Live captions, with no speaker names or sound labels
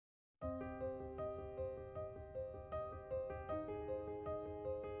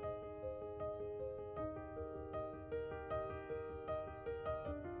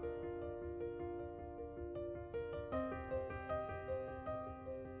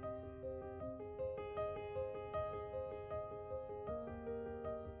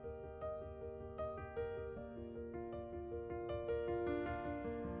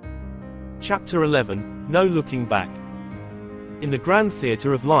Chapter 11, No Looking Back. In the grand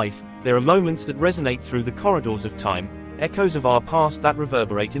theatre of life, there are moments that resonate through the corridors of time, echoes of our past that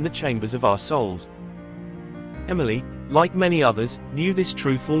reverberate in the chambers of our souls. Emily, like many others, knew this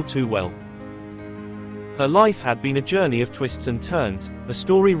truth all too well. Her life had been a journey of twists and turns, a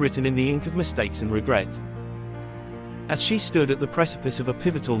story written in the ink of mistakes and regret. As she stood at the precipice of a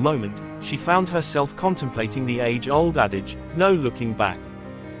pivotal moment, she found herself contemplating the age-old adage, no looking back.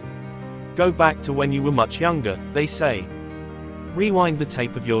 Go back to when you were much younger, they say. Rewind the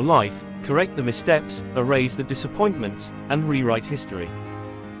tape of your life, correct the missteps, erase the disappointments, and rewrite history.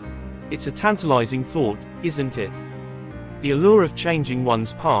 It's a tantalizing thought, isn't it? The allure of changing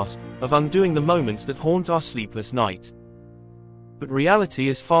one's past, of undoing the moments that haunt our sleepless nights. But reality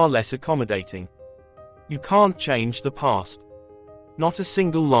is far less accommodating. You can't change the past. Not a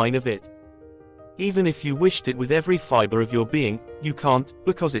single line of it. Even if you wished it with every fiber of your being, you can't,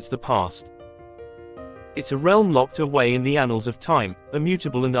 because it's the past. It's a realm locked away in the annals of time,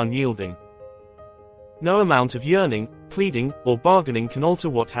 immutable and unyielding. No amount of yearning, pleading, or bargaining can alter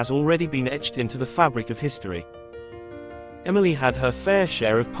what has already been etched into the fabric of history. Emily had her fair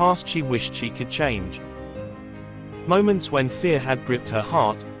share of past she wished she could change. Moments when fear had gripped her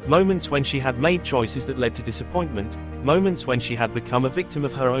heart, moments when she had made choices that led to disappointment, moments when she had become a victim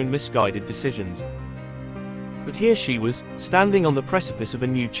of her own misguided decisions. But here she was, standing on the precipice of a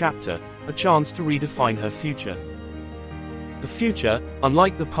new chapter, a chance to redefine her future. The future,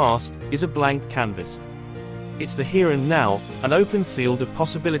 unlike the past, is a blank canvas. It's the here and now, an open field of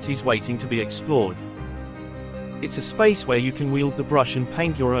possibilities waiting to be explored. It's a space where you can wield the brush and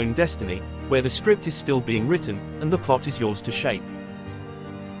paint your own destiny, where the script is still being written, and the plot is yours to shape.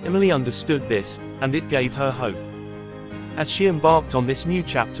 Emily understood this, and it gave her hope. As she embarked on this new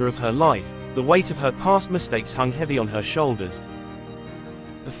chapter of her life, the weight of her past mistakes hung heavy on her shoulders.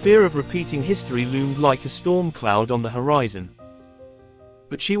 The fear of repeating history loomed like a storm cloud on the horizon.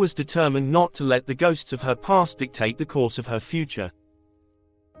 But she was determined not to let the ghosts of her past dictate the course of her future.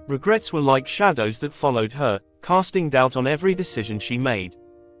 Regrets were like shadows that followed her, casting doubt on every decision she made.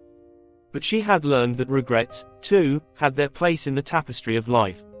 But she had learned that regrets, too, had their place in the tapestry of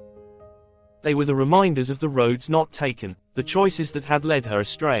life. They were the reminders of the roads not taken, the choices that had led her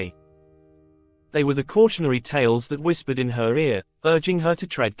astray. They were the cautionary tales that whispered in her ear, urging her to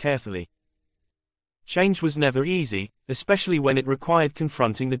tread carefully. Change was never easy, especially when it required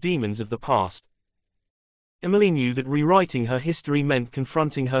confronting the demons of the past. Emily knew that rewriting her history meant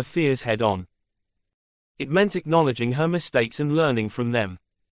confronting her fears head-on. It meant acknowledging her mistakes and learning from them.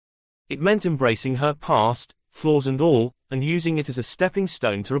 It meant embracing her past, flaws and all, and using it as a stepping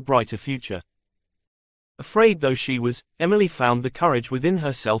stone to a brighter future. Afraid though she was, Emily found the courage within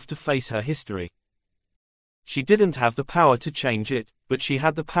herself to face her history. She didn't have the power to change it, but she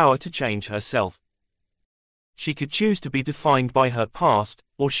had the power to change herself. She could choose to be defined by her past,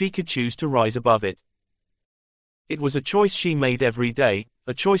 or she could choose to rise above it. It was a choice she made every day,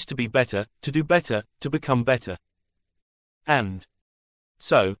 a choice to be better, to do better, to become better. And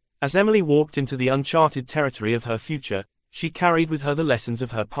so, as Emily walked into the uncharted territory of her future, she carried with her the lessons of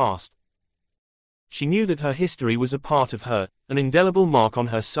her past. She knew that her history was a part of her, an indelible mark on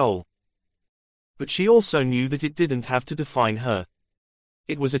her soul. But she also knew that it didn't have to define her.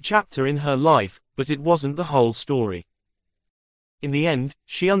 It was a chapter in her life, but it wasn't the whole story. In the end,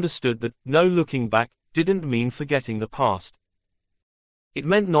 she understood that no looking back didn't mean forgetting the past. It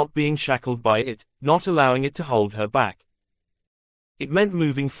meant not being shackled by it, not allowing it to hold her back. It meant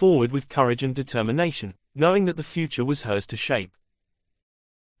moving forward with courage and determination, knowing that the future was hers to shape.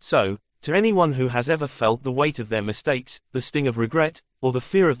 So, to anyone who has ever felt the weight of their mistakes, the sting of regret, or the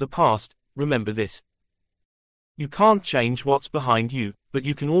fear of the past, remember this. You can't change what's behind you, but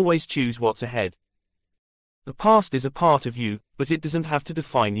you can always choose what's ahead. The past is a part of you, but it doesn't have to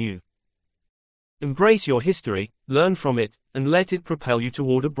define you. Embrace your history, learn from it, and let it propel you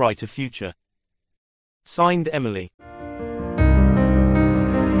toward a brighter future. Signed, Emily.